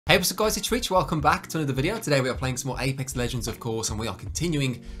Hey, what's up guys, it's Rich, welcome back to another video. Today we are playing some more Apex Legends, of course, and we are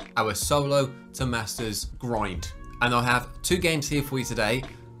continuing our solo to masters grind. And I have two games here for you today.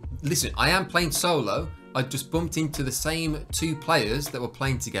 Listen, I am playing solo. I just bumped into the same two players that were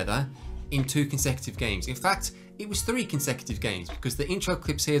playing together in 2 consecutive games. In fact, it was 3 consecutive games because the intro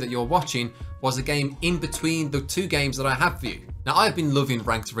clips here that you're watching was a game in between the 2 games that I have for you. Now, I've been loving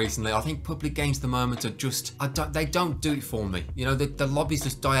ranked recently. I think public games at the moment are just, they don't do it for me. You know, the lobbies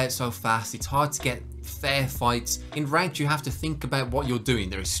just die out so fast. It's hard to get fair fights. In ranked, you have to think about what you're doing.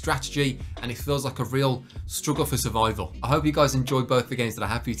 There is strategy and it feels like a real struggle for survival. I hope you guys enjoyed both the games that I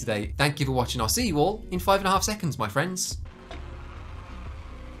have for you today. Thank you for watching. I'll see you all in 5.5 seconds, my friends.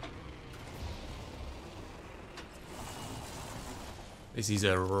 This is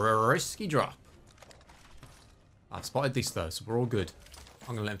a risky drop. I've spotted this though, so we're all good.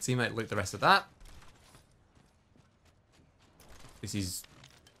 I'm going to let my teammate loot the rest of that. This is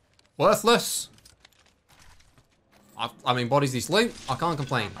worthless. I mean, what is this loot? I can't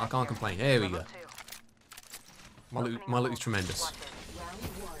complain. I can't complain. Here we go. My loot is tremendous.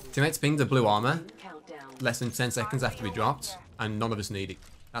 Teammates pinged the blue armor less than 10 seconds after we dropped, and none of us need it.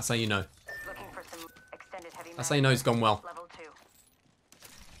 That's how you know. That's how you know it's gone well.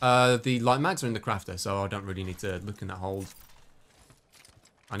 The light mags are in the crafter, so I don't really need to look in that hold.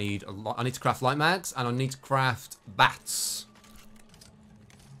 I need to craft light mags, and I need to craft bats.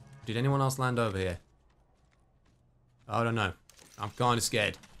 Did anyone else land over here? I don't know. I'm kind of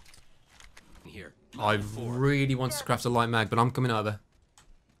scared. Here. I really want to craft a light mag, but I'm coming over.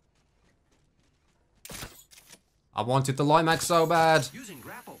 I wanted the light mag so bad. Using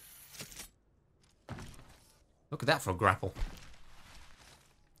grapple. Look at that for a grapple.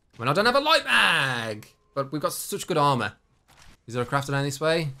 When I don't have a light mag, but we've got such good armor. Is there a crafter down this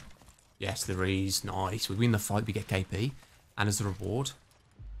way? Yes, there is. Nice. We win the fight, we get KP, and as a reward,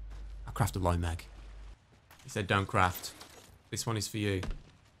 I craft a light mag. He said, "Don't craft. This one is for you."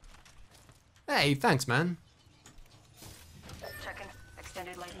 Hey, thanks, man. Checking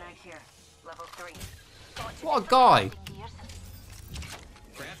extended light mag here. Level 3. What a guy!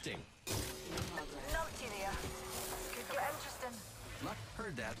 Crafting. Note to you. Could get interesting. Luck,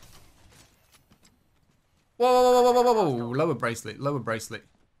 heard that. Whoa, whoa, whoa, whoa, whoa, whoa. Lower bracelet, lower bracelet.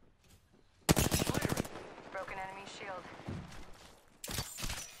 Broken enemy shield.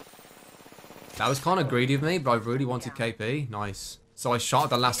 That was kind of greedy of me, but I really wanted KP. Nice. So I shot at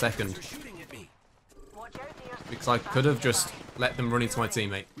the last second. Watch out here. Because I could have just let them run into my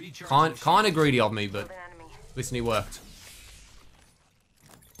teammate. Kind of greedy of me, but An enemy. listen, it worked.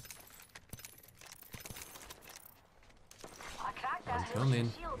 I cracked that. I'm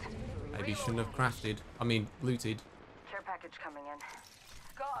coming. Shield. Maybe shouldn't have crafted. I mean, looted. Care package coming in.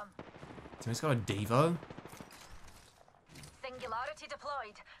 Got him. Teammate's got a Devo. Singularity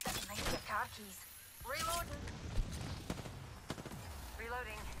deployed. That's nice to get car keys. Reloading.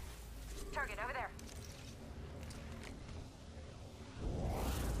 Reloading. Target over there.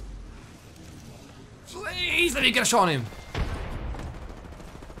 Please let me get a shot on him.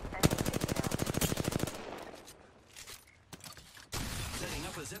 Enemy taken out. Setting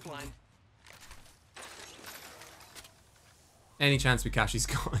up a zip line. Any chance we catch this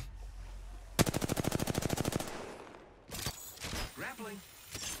guy? Grappling.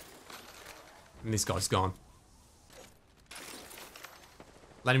 And this guy's gone.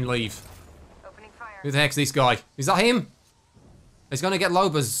 Let him leave. Opening fire. Who the heck's this guy? Is that him? He's gonna get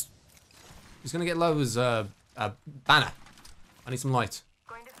Loba's. He's gonna get Loba's banner. I need some light.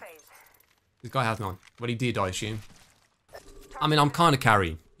 Going to phase. This guy has none. Well, he did, I assume. I mean, I'm kind of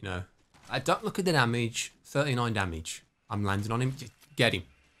carrying, you know. I don't look at the damage. 39 damage. I'm landing on him. Get him.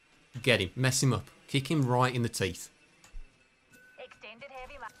 Get him. Mess him up. Kick him right in the teeth. Extended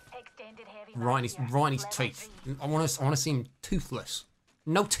heavy extended heavy Right in his Level teeth. 3. I want to see him toothless.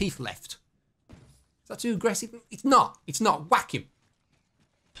 No teeth left. Is that too aggressive? It's not. It's not. Whack him.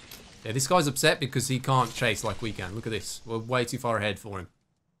 Yeah, this guy's upset because he can't chase like we can. Look at this. We're way too far ahead for him.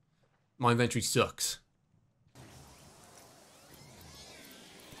 My inventory sucks.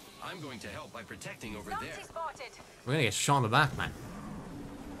 I'm going to help by protecting over Nazi there. spotted. We're gonna get shot in the back, man.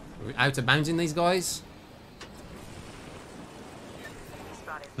 Are we out of bounds in these guys?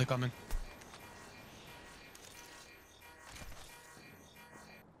 Spotted. They're coming.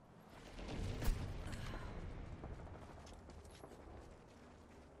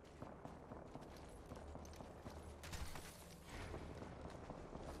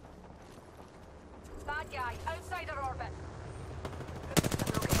 Bad guy, outside our orbit.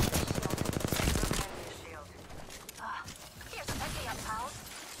 Here's a picking up, pals.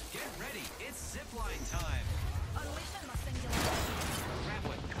 Get ready. It's zip line time. Unleashing my singularity.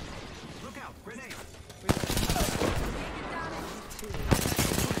 Grappling.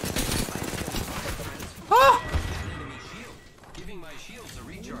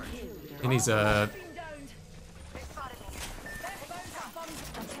 He needs a... They spotted me.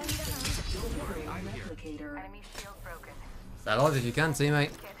 Enemy shield broken. Stay alive if you can, teammate.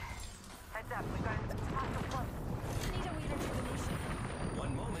 Kid. Heads up, we've got hostile close.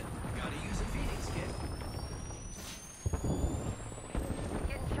 One moment. Gotta use a Phoenix kit.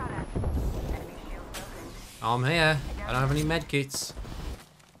 Getting shot at. Enemy shield broken. I'm here. I don't have any med kits.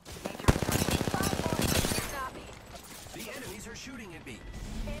 The enemies are shooting at me.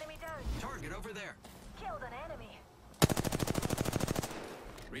 Enemy down. Target over there. Killed an enemy.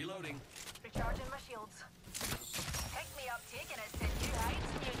 Reloading. Recharging my shields. Pick me up, taking it to new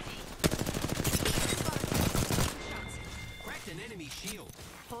heights, mutie. Cracked an enemy shield.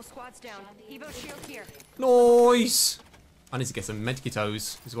 Whole squad's down. Evo shield here. Nice! I need to get some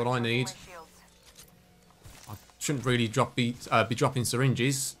medkitos, is what I need. My shields. I shouldn't really be dropping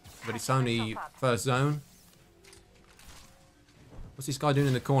syringes, but it's only first zone. What's this guy doing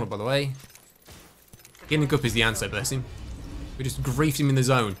in the corner, by the way? Getting up is the answer, bless him. We just griefed him in the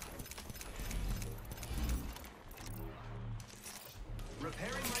zone.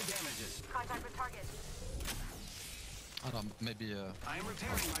 Repairing my damages. Contact with target. I don't, maybe I am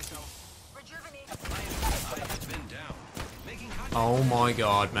repairing myself. Rejuvenate. I have been down. Making contact. Oh my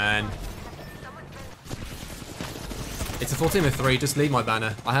god, man. Someone's been. It's a full team of 3, just leave my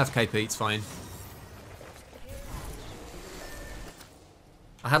banner. I have KP, it's fine.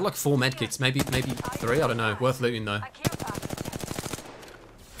 I had like 4 medkits, maybe 3, I don't know. Worth looting though. I can't pass it.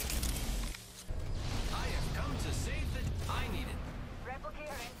 I have come to save the... I need it.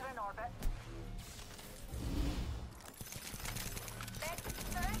 Replicator entering orbit.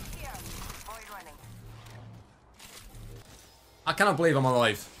 They're here. Void running. I cannot believe I'm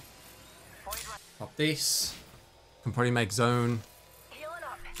alive. Void running. Pop this. Can probably make zone. Healing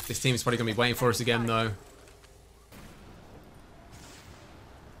up. This team's probably gonna be waiting for us again though.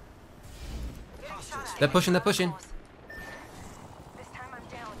 Getting shot at. They're pushing, they're pushing. This time I'm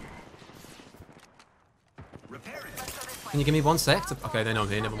down. Repairing. Let's go this way. Can you give me 1 sec? Okay, they know I'm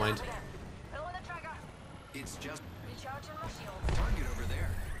here, never mind. Pulling the trigger. It's just Recharging my shield. target over there.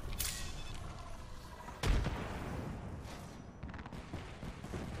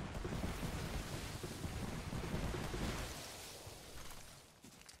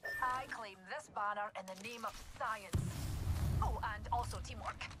 I claim this banner in the name of science. Oh, and also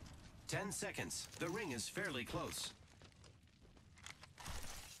teamwork. 10 seconds. The ring is fairly close.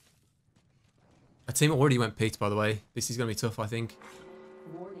 A team already went Pete, by the way. This is gonna be tough, I think.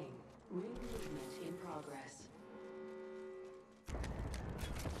 Warning, ring movement in progress.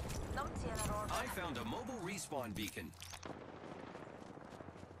 Numpty in an orbit. I found a mobile respawn beacon.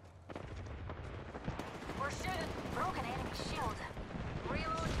 We're shooting. Broken enemy shield.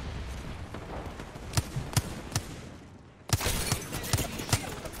 Reload.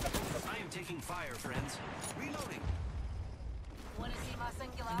 I am taking fire, friends. Reloading. Wanna see my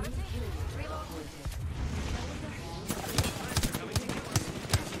singularity? Reload. They're coming to kill us.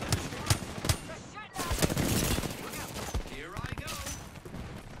 They're shooting at me. Look out. Here I go.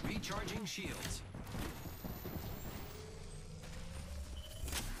 Recharging shields.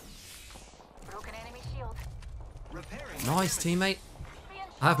 Broken enemy shield. Repairing. Nice, damage. teammate. Being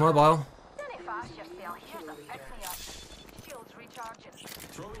I have shot at. mobile. Don't fast yourself. Here's a pick me up. Shields recharging.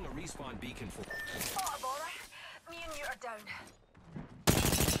 Throwing a respawn beacon for. Oh, bother. Me and you are down.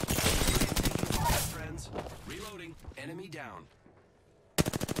 Fire, friends. Reloading. Enemy down.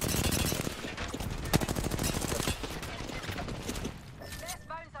 Best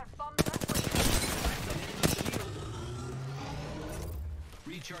bouncer bum this way.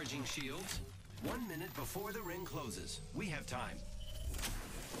 Recharging shields. 1 minute before the ring closes. We have time.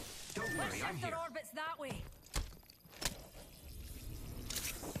 Don't worry, I'm here. orbits that way.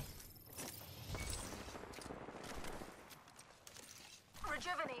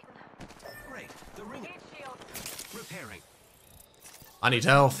 Rejuvenating. Great. The ring. Heat shield. Repairing. I need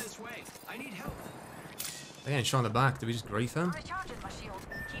health. This way. I need help. They ain't shot in the back. Did we just grief them? Recharging my shield.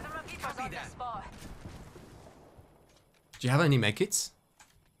 Keeping my beacons Copy on that. this spot. Do you have any medkits?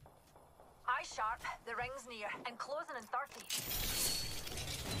 Eye sharp. The ring's near. And closing in 30.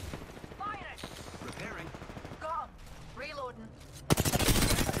 Firing. Repairing. Got him. Reloading.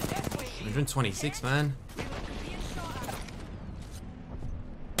 126, man.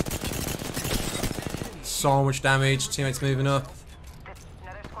 So much damage. Teammates moving up.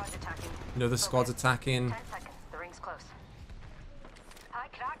 Another squad's attacking. Another squad's attacking. 10 seconds. The ring's close. I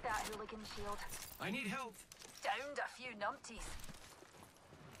cracked that hooligan shield. I need help. Downed a few numpties.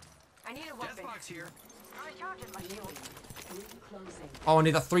 I need a weapon. Deathbox here. Recharging my shield. Ring closing. Oh, I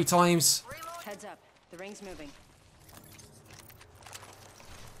need that 3 times. Reload. Heads up. The ring's moving.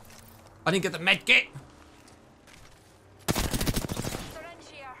 I didn't get the med kit. Syringe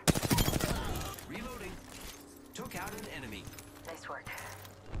here. Reloading. Took out an enemy. Nice work.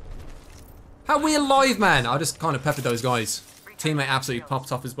 How are we alive, man? I just kind of peppered those guys. Teammate absolutely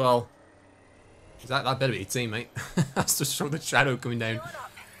popped off as well. That better be a teammate. That's just saw the shadow coming down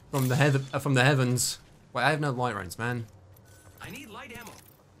from the heavens. Wait, I have no light rounds, man. I need light ammo.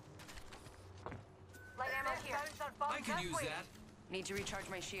 Light ammo here. I could use that. Need to recharge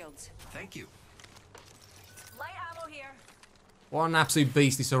my shields. Thank you. Light ammo here. What an absolute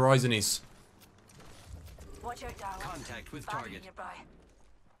beast this Horizon is. Watch out, darling. Contact with Body target. nearby.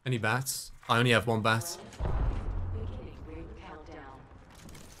 Any bats? I only have one bat. Beginning ring countdown.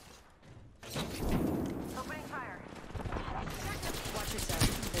 Opening fire. Watch yourself.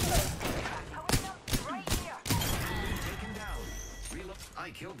 Going up right here. Taken down. Reload. I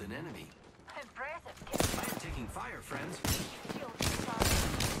killed an enemy. Impressive. I am taking fire, friends. Shield recharged.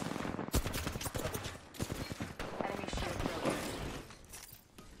 Enemy shield broken.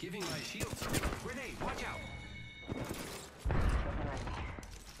 Giving my shields. Grenade. Watch out.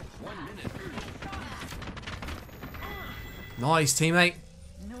 1 minute. Nice, teammate.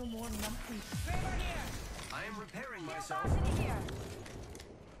 No more numpty. I am repairing myself. Capacity here.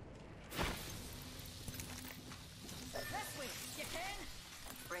 This way. You can.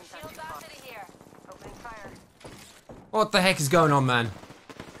 Bring shield capacity here. Opening fire. What the heck is going on, man?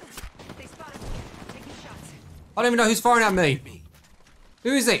 They spotted me. Taking shots. I don't even know who's firing at me. Me.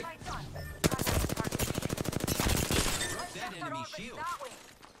 Who is it? Lights on. That enemy shield. That way.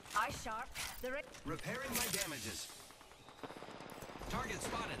 Eye sharp. The right. Repairing my damages. Target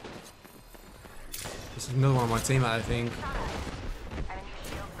spotted. This is another one of my teammate, I think. Enemy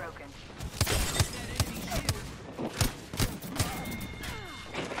shield broken.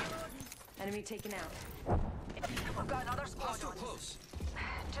 Enemy taken out. We've got another squad Hostile on. close.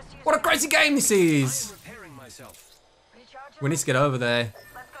 Just use What a crazy game this I am is! repairing myself. recharge. We need to get over there.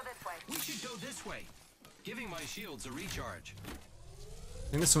 Let's go this way. We should go this way. Giving my shields a recharge.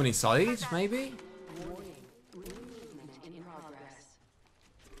 I think there's someone inside, maybe? Warning. Ring movement in progress.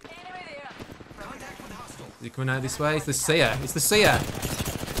 Enemy there. Contact with hostile. Is he coming out this way? It's the seer. It's the seer.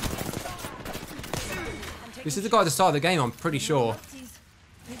 This is the guy at the start of the game, I'm pretty sure.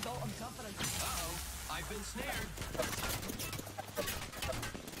 I've been snared.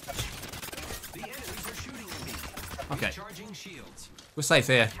 The enemies are shooting at me. Okay, Recharging shields. we're safe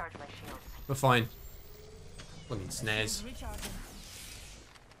here. Charge my shields. We're fine. Fucking snares.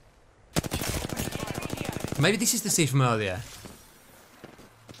 Maybe this is the seed from earlier.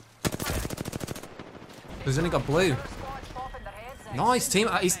 He's only got blue. Squad swapping their heads out. Nice team.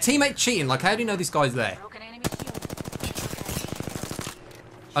 His teammate cheating. Like, how do you know this guy's there? Broken enemy shield.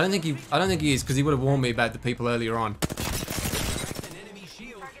 I don't think he is, because he would have warned me about the people earlier on. An enemy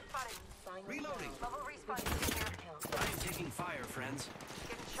shield. Target spotted. Reloading. Level respawn here. I am taking fire, friends.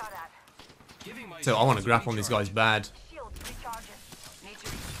 Getting shot at. Giving my So I want to shields a grapple on these guys recharge. bad. Shield recharging. Need to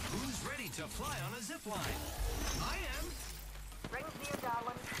Who's ready to fly on a zip line? I am. rings near,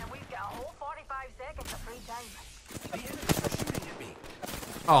 darling, and we've got a whole 45 seconds of free time. The enemies are shooting at me.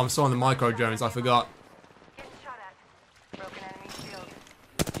 Oh, I'm still on the micro drones. I forgot. Getting shot at. Broken enemy shield.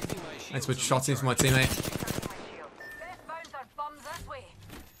 Giving my shields Let's switch a shots into my recharge. teammate. Recharging my shield. Best bouncer bums this way.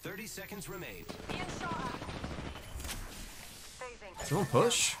 30 seconds remain. Being shot at. Phasing. Someone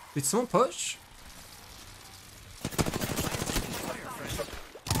push? Did someone push? Fire, friend.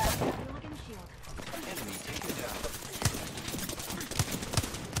 Hooligan shield. Enemy taken down.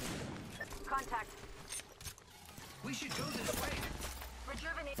 Contact. We should go this way.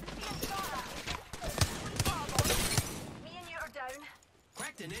 Rejuvenate. Being shot at. Problem. Me and you are down.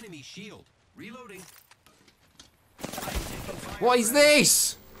 Cracked an enemy shield. Reloading. I am taking fire, What is friends.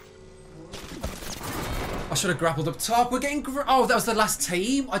 this? I should have grappled up top. We're getting. Oh, that was the last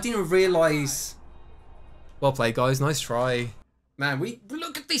team. I didn't realise. Well played, guys. Nice try. Man, we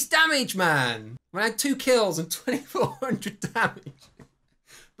look at this damage, man. We had 2 kills and 2,400 damage.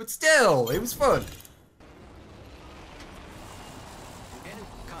 But still, it was fun. Enemy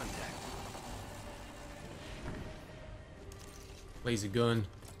contact. Laser gun.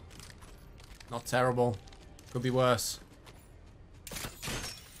 Not terrible. Could be worse.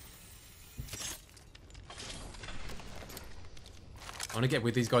 I want to get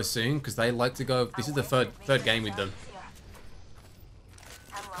with these guys soon because they like to go. This is the third game with them.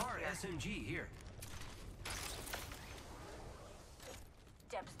 Car SMG here.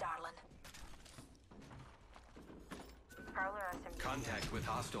 Debs, darling. Prowler SMG. Contact with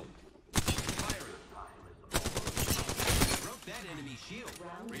hostile. Firing. Broke that enemy shield.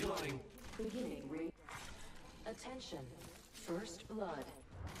 Reloading. Beginning ring. Attention. First blood.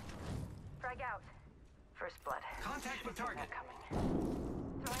 Frag out. First blood. Contact with target.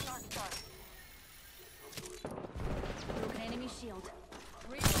 Throwing arc star. Broken enemy shield.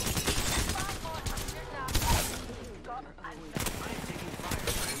 I am taking fire,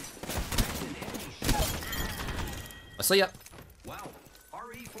 friends. Cracked an enemy shield. I see ya. Wow.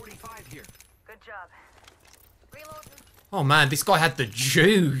 RE-45 here. Good job. Reloading. Oh man, this guy had the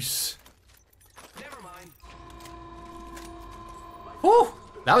juice. Never mind. Whew.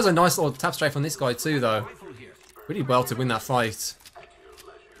 That was a nice little tap strafe on this guy too, though. Rifle here. Really well to win that fight.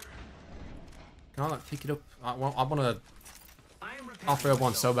 Can I like pick it up? I want to I am repairing offer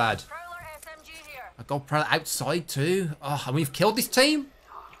one so bad. Prowler SMG here. I got Prowler outside too. Oh, and we've killed this team.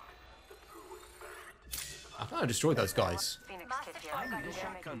 I thought I destroyed those guys. Phoenix kit here. I need a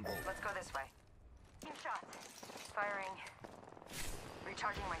shotgun bolt. Let's go this way. Team shot. Firing.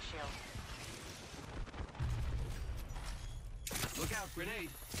 Recharging my shield. Look out, grenade.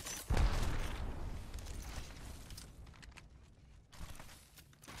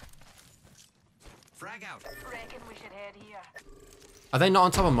 Frag out. Reckon we should head here. Are they not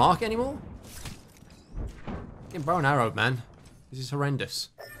on top of Mark anymore? Getting bow and arrowed, man. This is horrendous.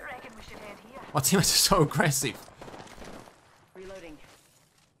 Reckon we should head here. My teammates are so aggressive. Reloading.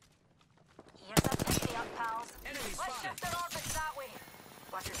 Here's the picking up, pals. Enemy Let's spotted. shift our orbits that way.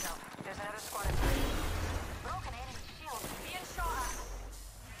 Watch yourself. There's another squad in sight. Broken enemy shield. Being shot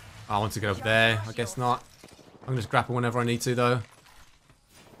at. I want to go up there. I guess not. I'm gonna just grapple whenever I need to, though.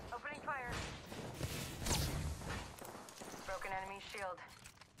 Opening fire. Broken enemy shield.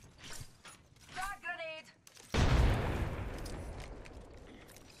 Frag grenade.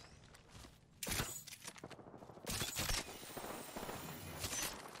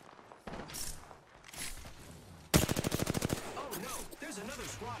 Oh no, there's another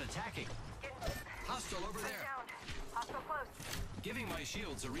squad attacking. Hostile over there. Down. Hostile close. Giving my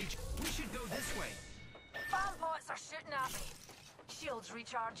shields a reach. We should go this way. Bomb bots are shooting at me. Shields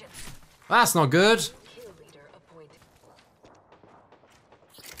recharging. That's not good. Do Kill leader appointed.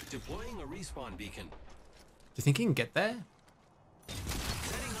 Deploying a respawn beacon. you think he can get there?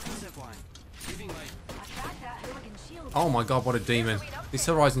 Setting up a zipline. Giving my Attack that hooligan shield. Oh my god, what a demon. This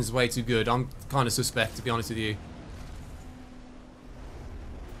Horizon is way too good. I'm kind of suspect, to be honest with you.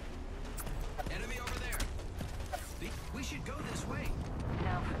 enemy over there. We should go this way.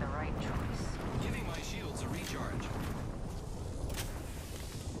 Now for the right choice. Giving my shields a recharge.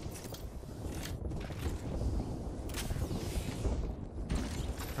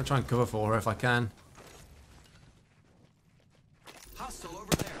 I'll try and cover for her if I can. Hostile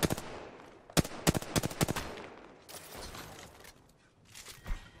over there.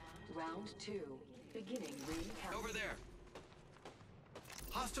 Round 2. Beginning ring count. Over there.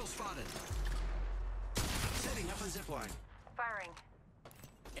 Hostile spotted. Setting up a zipline. Firing.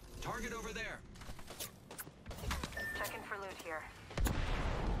 Target over there. Checking for loot here.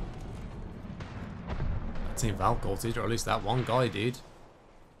 Team Valkyr did, or at least that one guy did.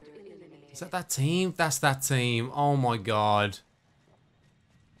 Is that team? That's that team. Oh my god.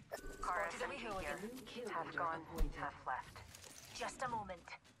 Car SMG here. Kill Half leader gone, appointed. half left. Just a moment.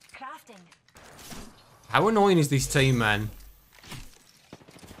 Crafting. How annoying is this team, man?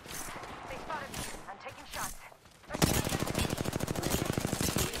 They spotted me. I'm taking shots.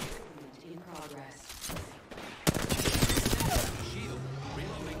 In progress. Shield.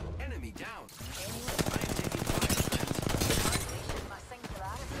 Reloading. Enemy down. I am taking fire, friends. My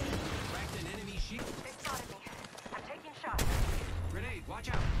singularity. Cracked an enemy shield. They spotted me. I'm taking shots. Grenade, watch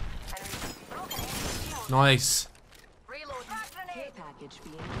out. Enemy. Broken enemy shield. Nice. Reload. Frag Care grenade. package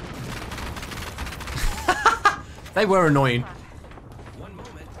being They were annoying. One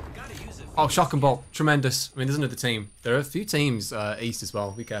moment. Gotta use it. Oh, shock and bolt. Tremendous. I mean, there's another team. There are a few teams east as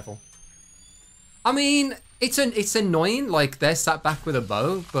well. Be careful. I mean, it's annoying. Like, they're sat back with a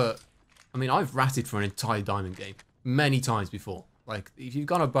bow, but... I mean, I've ratted for an entire diamond game many times before. Like, if you've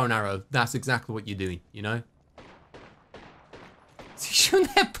got a bow and arrow, that's exactly what you're doing, you know?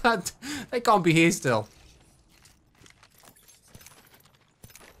 Shouldn't they, but they can't be here still.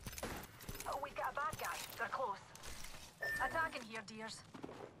 Oh, we got a bad guy. They're close. Attacking here, dears.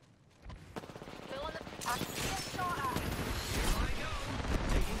 Fill in the... I'm being shot at. Here I go.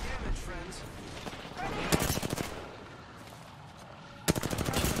 Taking damage, friends.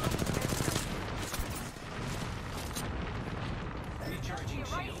 Recharging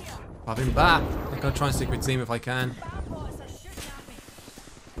shields. Pop him back. I'm gonna try and stick with team if I can. Bomb bots are shooting at me.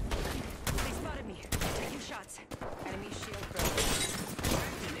 They spotted me. Taking shots. Enemy shield broken.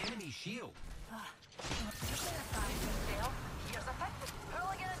 Cracked an enemy shield. Fail. Here's a pick.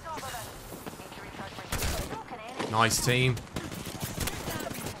 Pulling in on top of it. Need to recharge my shield. Broken enemy. Nice team.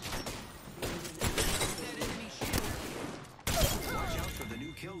 the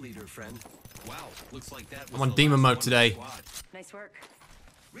new kill leader, friend. Wow, looks like that was I'm on the demon last mode one of the today. squad. Nice work.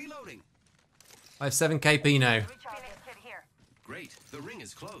 Reloading. I have 7 KP now. Recharging kit here. Great. The ring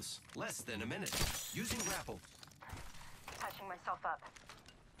is close. Less than a minute. Using grapple. Patching myself up.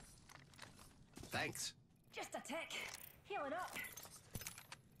 Thanks. Just a tick. Healing up.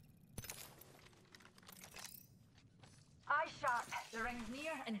 Eye shot. The ring's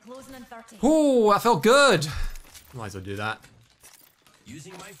near and closing in 30. Ooh, that felt good. Might as well do that.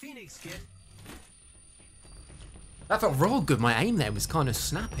 Using my Phoenix kit. That felt real good. My aim there was kind of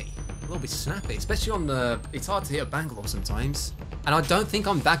snappy. A little bit snappy, especially on the... It's hard to hit a Bangalore sometimes. And I don't think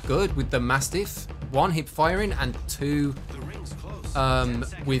I'm that good with the Mastiff. 1, hip firing, and 2, The ring's close. 10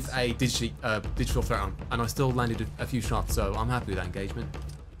 seconds. with a digital threat on. And I still landed a few shots, so I'm happy with that engagement.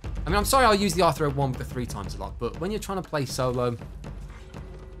 I mean, I'm sorry I'll use the R301 with the 3 times a lot, but when you're trying to play solo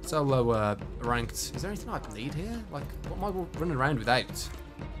ranked, is there anything I need here? Like, what am I running around without?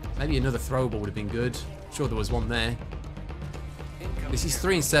 Maybe another throwable would have been good. Sure, there was one there. Incoming This is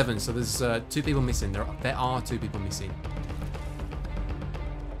 3 and 7, so there's 2 people missing. There are 2 people missing.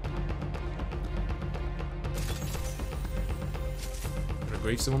 Gonna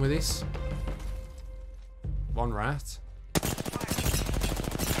grief someone with this. 1 rat.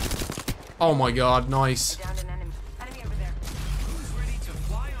 Oh my god, nice. Downed an enemy. Enemy over there. Who's ready to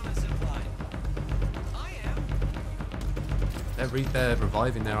fly on a zip line? I am. They're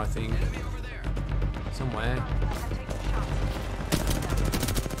reviving there, I think. Enemy over there. Somewhere. I'm taking shots.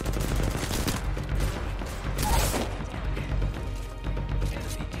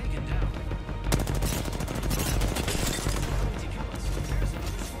 Enemy taken down. To kill us. There's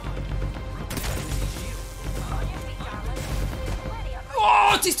another squad. Broken enemy shield.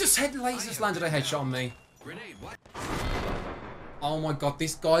 Oh, just head lasers landed a headshot on me. Grenade. What? Oh my god,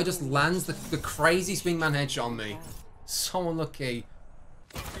 this guy just lands the crazy swingman headshot on me. So unlucky.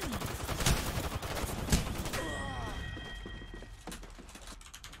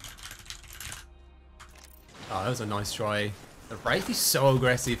 Oh, that was a nice try. The Wraith is so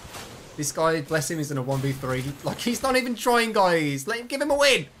aggressive. This guy, bless him, is in a 1v3. Like, he's not even trying, guys. Let him, give him a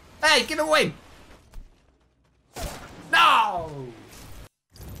win. Hey, give him a win. No!